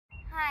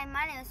Hi,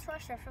 my name is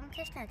Trisha from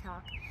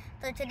KishnaTalk.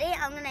 So today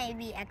I'm going to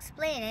be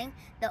explaining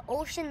the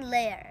ocean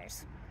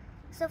layers.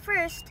 So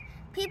first,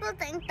 people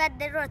think that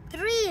there are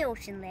 3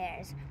 ocean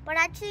layers, but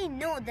actually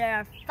no, there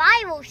are 5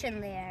 ocean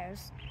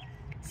layers.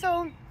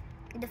 So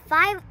the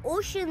 5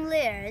 ocean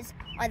layers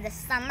are the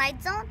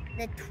sunlight zone,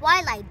 the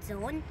twilight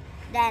zone,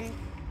 then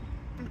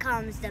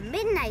comes the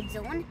midnight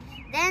zone,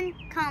 then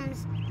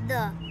comes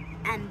the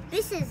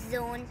abysses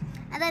zone,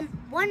 and then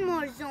one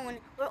more zone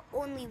where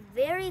only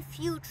very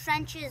few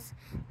trenches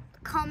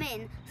come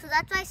in. So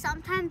that's why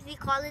sometimes we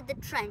call it the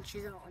trench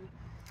zone.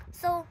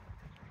 So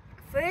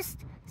first,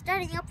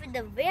 starting up with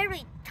the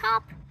very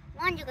top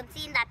one, you can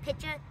see in that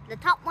picture, the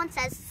top one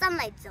says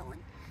sunlight zone.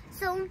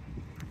 So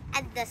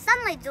at the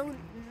sunlight zone,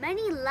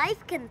 many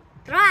life can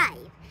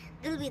thrive.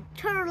 There will be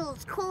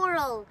turtles,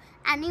 coral,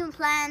 and even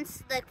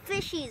plants like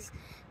fishes,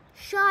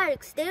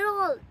 sharks, they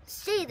all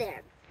stay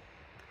there.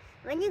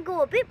 When you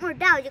go a bit more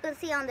down, you can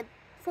see on the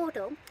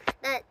photo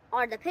that,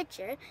 or the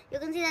picture, you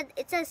can see that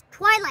it says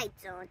twilight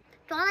zone.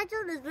 Twilight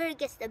zone is where it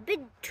gets a bit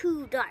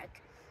too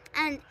dark,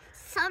 and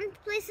some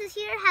places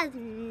here have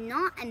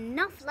not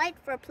enough light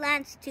for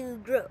plants to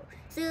grow.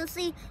 So you'll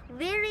see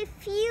very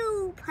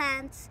few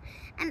plants,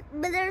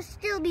 but there'll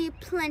still be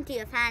plenty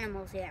of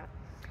animals here.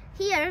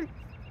 Here,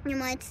 you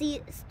might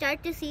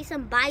start to see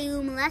some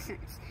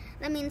bioluminescence.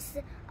 That means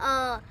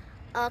a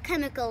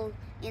chemical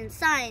in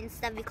science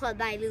that we call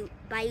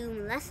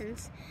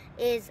bioluminescence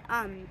is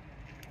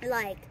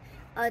like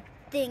a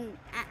thing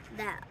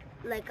that,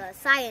 like a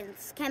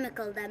science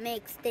chemical that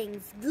makes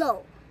things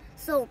glow.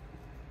 So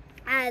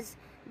as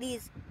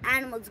these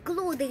animals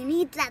glow, they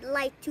need that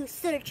light to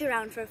search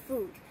around for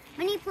food.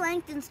 Many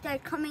plankton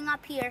start coming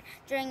up here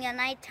during the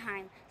night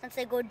time, since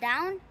they go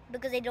down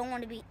because they don't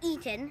want to be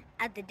eaten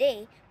at the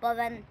day, but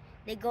when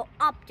they go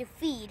up to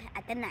feed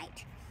at the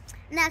night.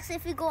 Next,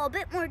 if we go a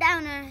bit more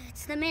down,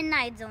 it's the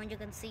midnight zone. You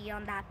can see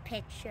on that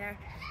picture.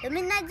 The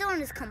midnight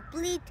zone is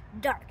complete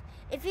dark.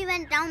 If we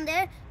went down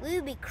there, we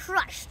would be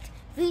crushed.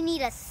 We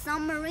need a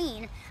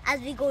submarine. As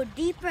we go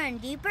deeper and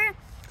deeper,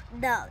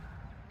 the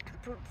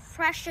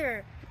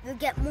pressure will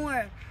get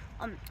more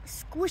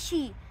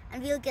squishy,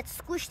 and we'll get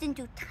squished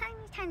into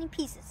tiny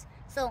pieces.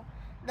 So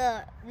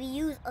we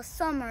use a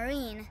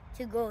submarine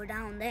to go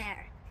down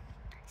there.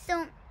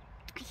 So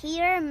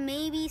here,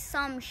 maybe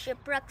some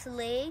shipwrecks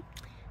lay,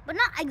 but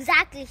not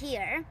exactly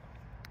here.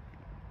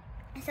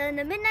 So in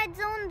the midnight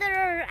zone,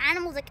 there are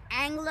animals like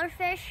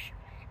anglerfish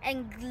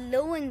and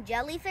glowing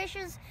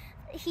jellyfishes.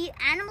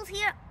 Animals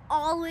here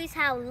always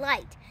have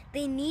light.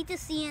 They need to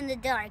see in the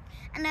dark.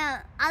 And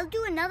I'll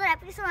do another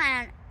episode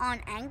on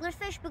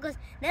anglerfish, because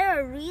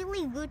they're a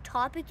really good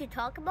topic to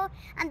talk about.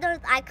 And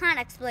I can't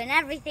explain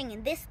everything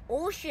in this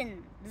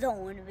ocean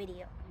zone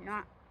video.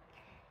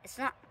 It's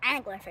not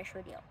anglerfish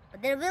video,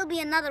 but there will be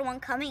another one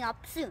coming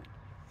up soon.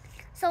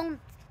 So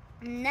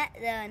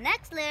the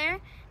next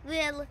layer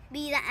will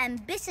be the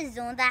abysses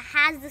zone that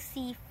has the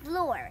sea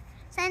floor.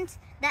 Since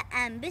the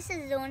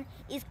abysses zone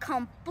is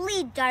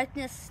complete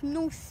darkness,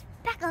 no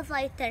speck of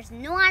light, there's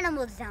no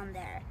animals down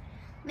there.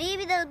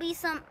 Maybe there'll be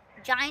some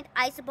giant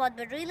isopods,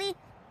 but really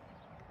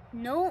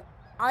no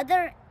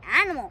other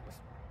animals.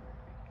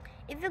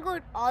 If you go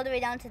all the way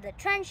down to the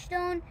trench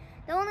zone,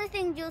 the only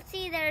thing you'll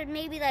see there is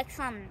maybe like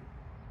some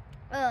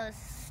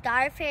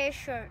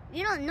starfish, or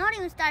not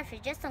even starfish,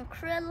 just some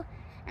krill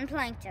and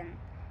plankton,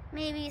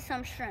 maybe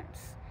some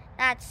shrimps.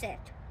 That's it.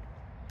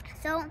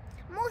 So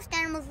most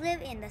animals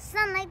live in the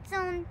sunlight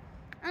zone,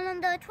 and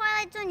in the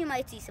twilight zone you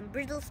might see some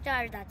brittle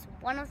stars. That's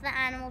one of the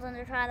animals in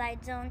the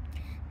twilight zone.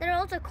 There are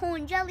also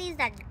cone jellies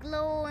that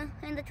glow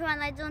in the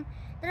twilight zone.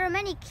 There are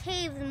many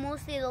caves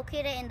mostly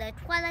located in the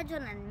twilight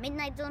zone and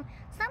midnight zone.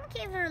 Some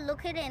caves are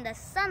located in the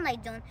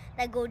sunlight zone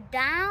that go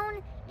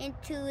down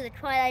into the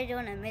twilight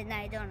zone and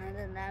midnight zone, and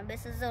then the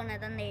abysses zone,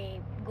 and then they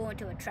go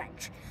into a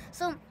trench.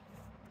 So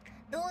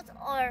those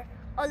are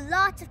a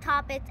lot of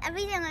topics.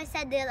 Everything I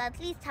said, they'll at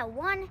least have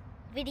one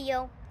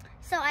video.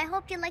 So I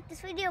hope you like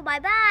this video. Bye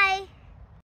bye.